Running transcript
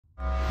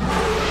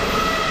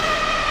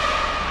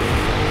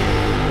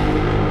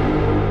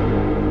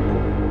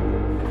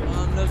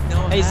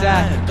Hey,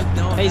 Zach.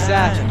 Hey,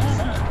 Zach.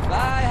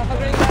 Bye, have a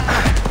great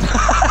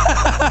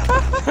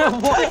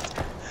time. What?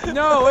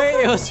 No,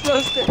 wait, it was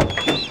supposed to.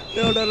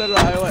 No.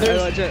 I want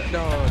it.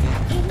 No.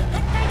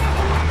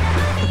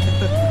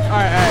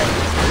 Alright.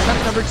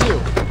 Attempt number 2.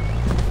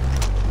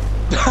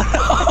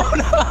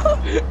 No.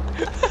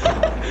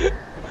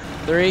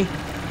 3,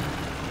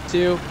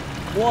 2,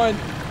 1.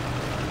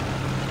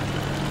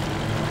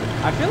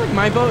 I feel like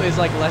my boat is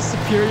like less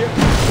superior.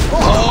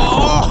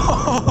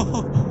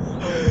 Oh!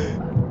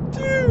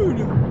 Dude!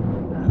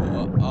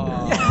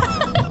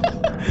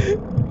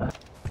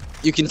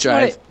 You can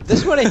drive. This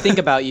is what I think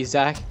about you,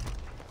 Zach.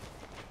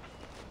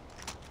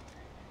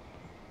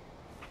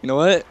 You know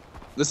what?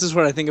 This is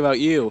what I think about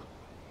you.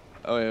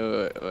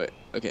 Oh, wait.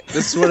 Okay,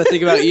 this is what I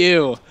think about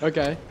you.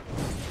 Okay.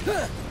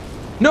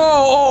 No!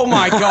 Oh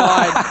my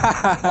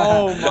god!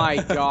 Oh my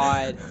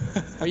god.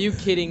 Are you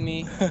kidding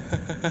me?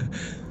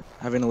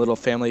 Having a little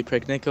family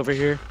picnic over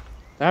here.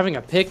 They're having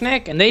a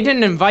picnic and they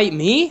didn't invite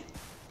me?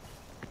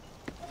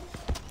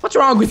 What's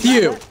wrong with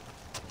you?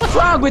 What's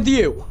wrong with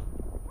you?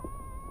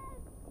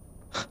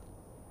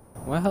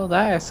 Well,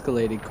 that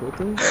escalated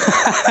quickly.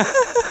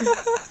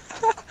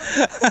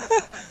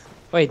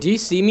 Wait, do you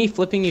see me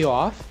flipping you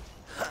off?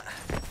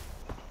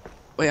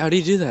 Wait, how do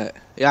you do that?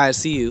 Yeah, I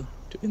see you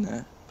doing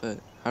that, but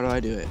how do I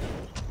do it?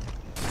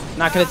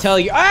 Not gonna tell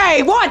you.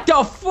 Hey, what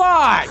the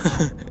fuck?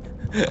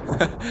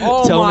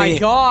 Oh my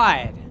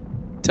god.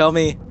 Tell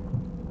me.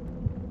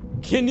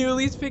 Can you at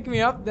least pick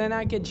me up? Then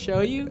I could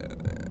show you.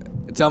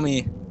 Tell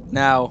me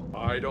now.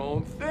 I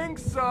don't think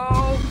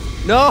so.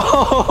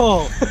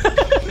 No.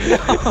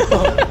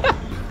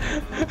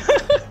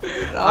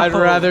 I'd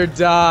rather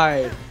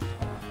die.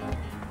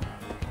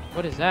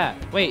 What is that?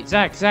 Wait,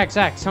 Zach,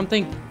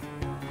 something.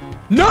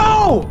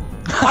 No!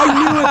 I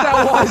knew what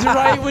that was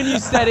right when you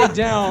set it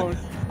down.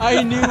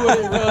 I knew what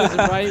it was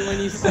right when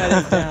you set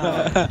it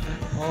down.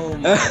 Oh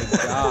my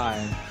god.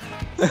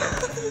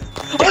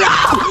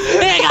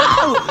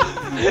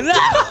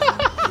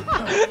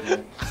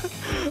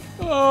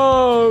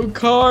 Oh,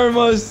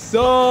 karma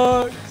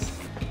sucks.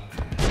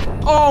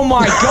 Oh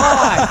my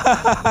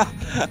god.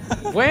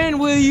 When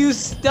will you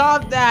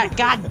stop that?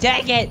 God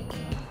dang it.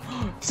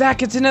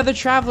 Zach, it's another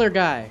traveler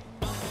guy.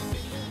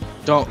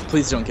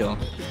 Please don't kill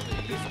him.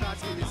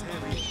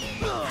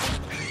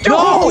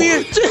 No,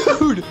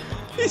 dude!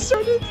 He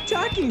started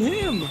attacking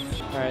him.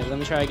 All right, let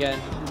me try again.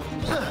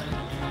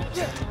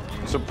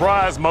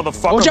 Surprise,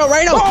 motherfucker. Watch out,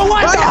 Rhino! Oh,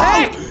 what the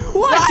heck?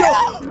 What the?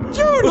 Rhino!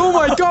 Dude, oh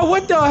my god,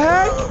 what the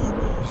heck?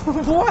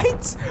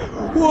 What?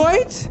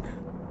 What?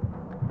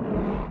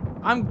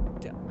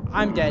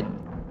 I'm dead.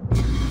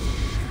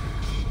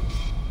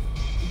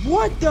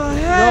 What the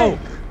heck?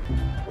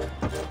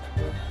 No.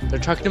 They're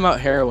talking about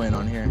heroin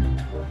on here.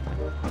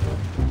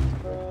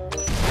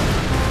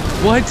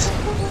 What?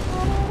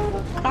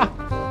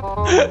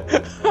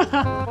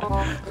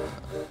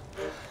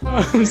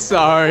 I'm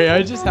sorry,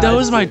 I just had That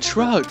was to. my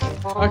truck.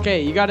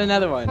 Okay, you got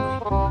another one.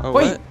 Oh,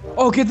 Wait. what?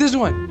 Oh, get this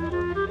one.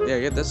 Yeah,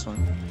 get this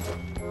one.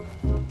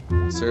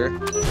 Sir.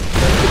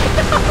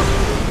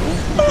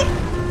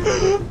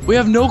 We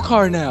have no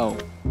car now.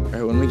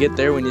 Alright, when we get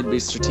there, we need to be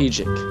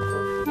strategic.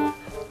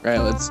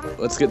 Alright,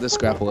 let's get this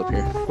grapple up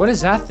here. What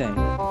is that thing?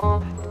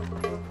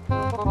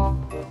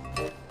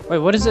 Wait,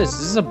 what is this? Is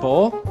this a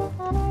bowl?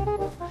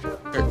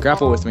 Here,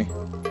 grapple with me.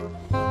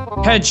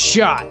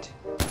 Headshot.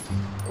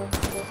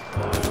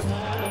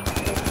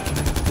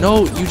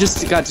 No, you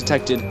just got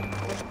detected.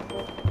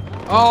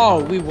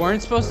 Oh, we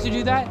weren't supposed to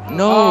do that?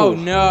 No. Oh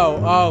no.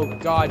 Oh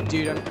god,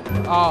 dude.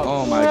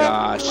 Oh my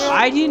gosh.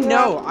 I didn't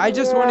know. I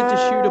just wanted to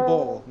shoot a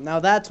bull. Now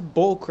that's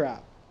bull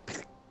crap.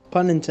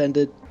 Pun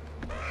intended.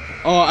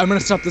 Oh, I'm gonna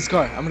stop this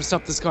car. Bring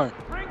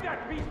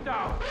that beast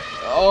down.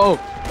 Oh.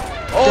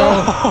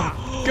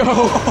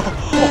 Go.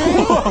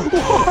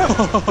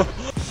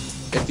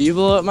 If you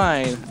blow up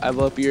mine, I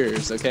blow up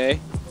yours, okay?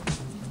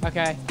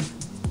 Okay.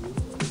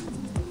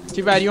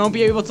 Too bad you won't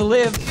be able to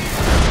live.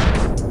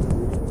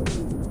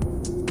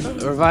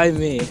 Revive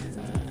me.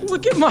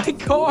 Look at my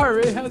car.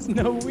 It has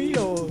no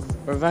wheels.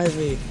 Revive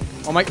me.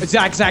 Oh my,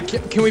 Zach,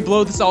 can we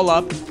blow this all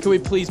up? Can we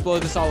please blow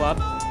this all up?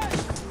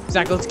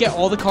 Zach, let's get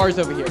all the cars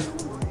over here.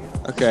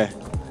 Okay.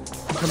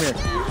 Come here.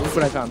 Look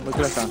what I found.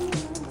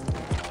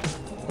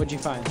 What'd you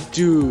find?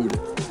 Dude,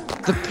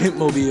 the Pimp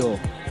Mobile.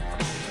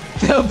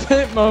 The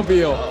Pimp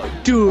Mobile.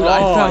 Dude, I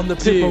Oh, found the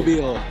Pimp dude.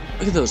 Mobile.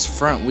 Look at those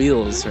front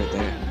wheels right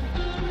there.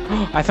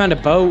 I found a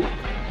boat.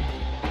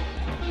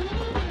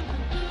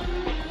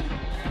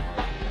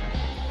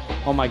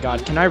 Oh my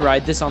god, can I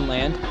ride this on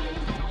land?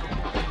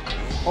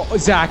 Oh,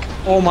 Zach,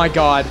 oh my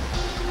god.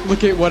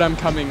 Look at what I'm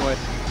coming with.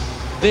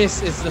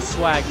 This is the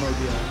swag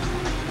mobile.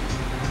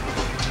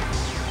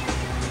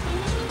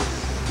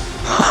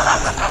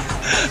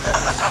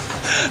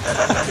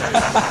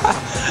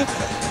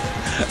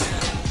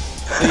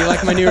 So you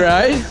like my new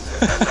ride?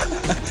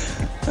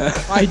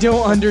 I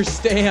don't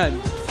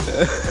understand.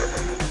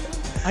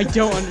 I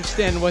don't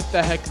understand what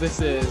the heck this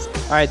is.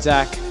 Alright,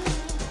 Zach.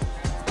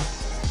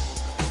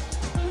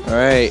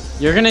 Alright.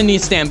 You're gonna need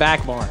to stand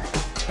back more.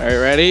 Alright,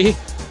 ready?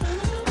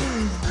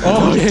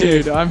 Oh, Okay.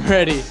 dude, I'm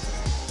ready.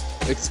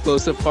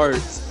 Explosive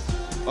parts.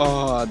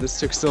 Oh, this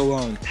took so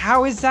long.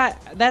 How is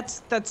that?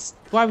 That's.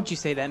 Why would you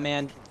say that,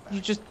 man?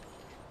 You just.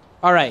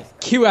 All right,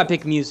 cue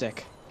epic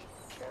music.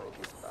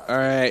 All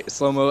right,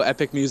 slow-mo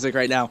epic music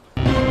right now.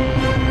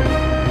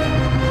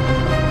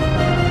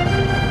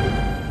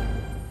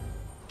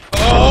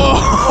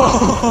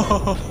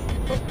 Oh!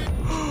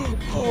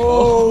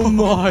 Oh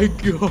my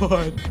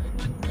god.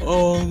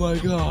 Oh my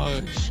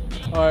gosh.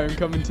 All right, I'm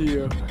coming to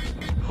you.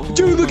 Oh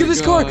Dude, look my at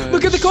this car!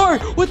 Look at the gosh.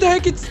 car! What the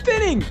heck? It's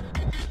spinning!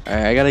 All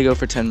right, I gotta go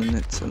for 10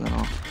 minutes and then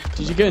I'll.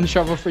 Did you get in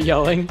trouble for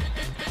yelling?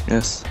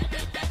 Yes.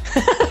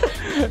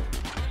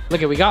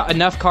 Look, we got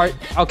enough cars.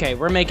 Okay,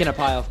 we're making a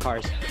pile of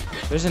cars.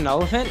 There's an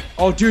elephant.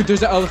 Oh, dude,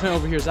 there's an elephant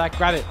over here. Zach,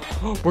 grab it.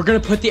 We're gonna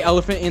put the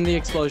elephant in the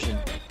explosion.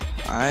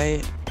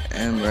 I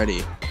am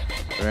ready.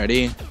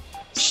 Ready,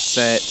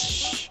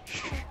 set,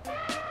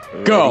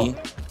 Go. ready,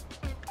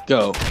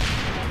 go.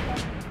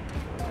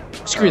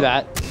 Screw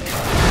that.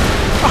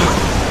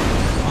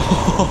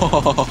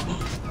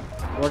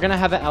 We're gonna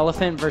have an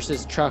elephant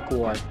versus truck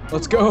war.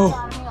 Let's go.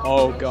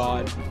 Oh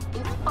god.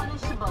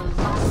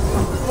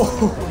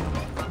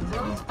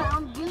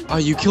 Oh,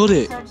 you killed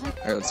it. All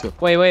right, let's go.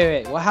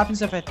 Wait. What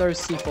happens if I throw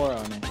C4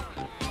 on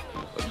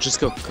it? Just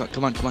go.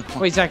 Come on.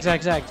 Wait, Zach.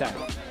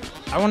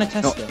 I want to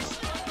test this.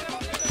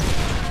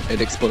 It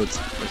explodes.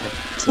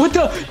 Okay. What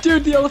the?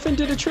 Dude, the elephant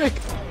did a trick.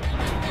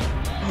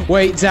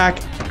 Wait, Zach.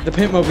 The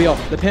Pimp Mobile.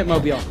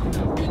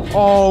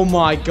 Oh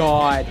my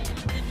god.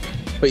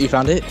 Wait, you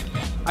found it?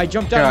 I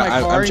jumped out of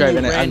my car I'm driving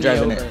and you it. ran I'm me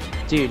driving over.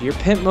 it. Dude, your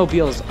Pimp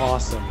Mobile is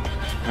awesome.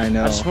 I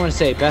know. I just want to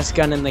say, best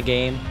gun in the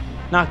game.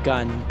 Not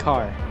gun,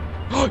 car.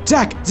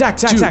 Zach,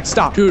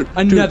 stop. Dude,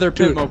 Another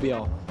dude. Pimp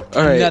Mobile.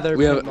 All right, Another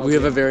we Pimp have a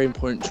Mobile. very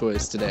important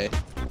choice today.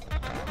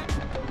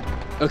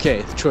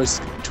 Okay, choice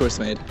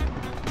made.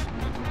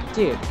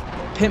 Dude,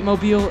 Pimp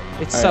Mobile,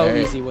 it's so Alright,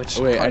 easy. Which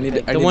wait, car I to need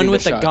pick. to the get one a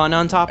with the shot. gun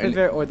on top I of need-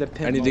 it, or the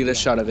Pimp I need to get a Mobile?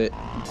 shot of it.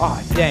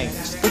 Oh dang!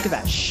 Just look at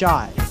that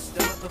shot.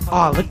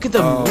 Oh, look at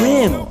the Oh.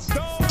 rims,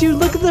 dude.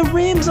 Look at the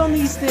rims on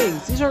these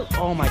things. These are,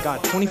 oh my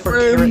god, 24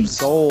 Rims. karat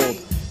gold.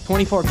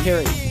 24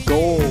 karat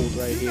gold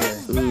right here.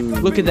 Ooh.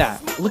 Look at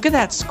that. Look at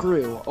that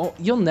screw. Oh,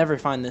 you'll never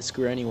find this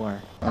screw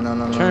anywhere. Oh,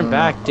 no. Turn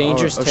back.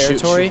 Dangerous Oh, shoot,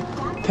 territory.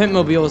 shoot. Pimp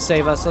Mobile will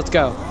save us. Let's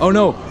go. Oh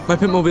no, my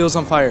Pimp Mobile's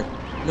on fire.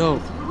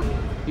 No.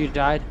 You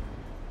died?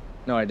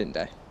 No, I didn't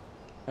die.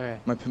 Okay.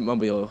 My Pimp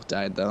Mobile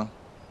died though.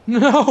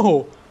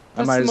 No! I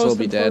That's might the as well most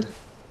be dead.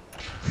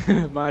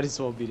 important- Might as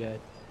well be dead.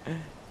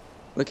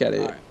 Look at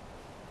it. Alright.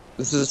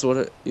 This is what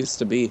it used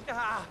to be.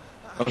 Oh,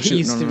 It shoot,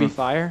 used no, to no, be no.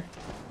 fire.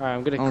 Alright,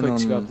 I'm gonna Oh, quick no,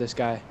 scope no. this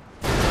guy.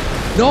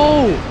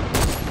 No!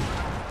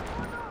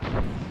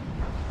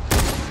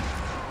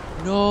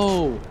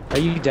 No! Are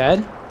you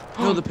dead?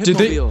 No, the Pimp Did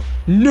they- Mobile.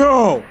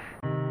 No!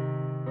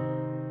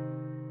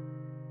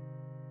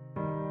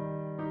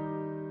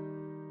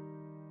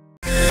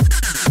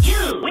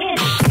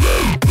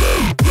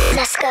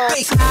 Let's go.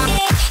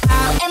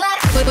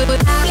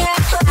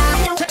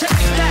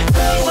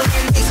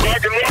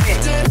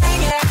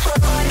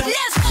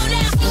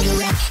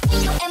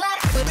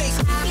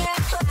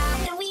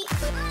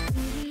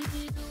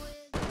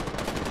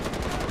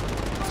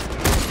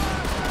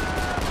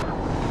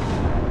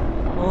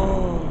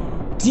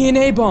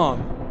 DNA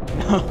bomb!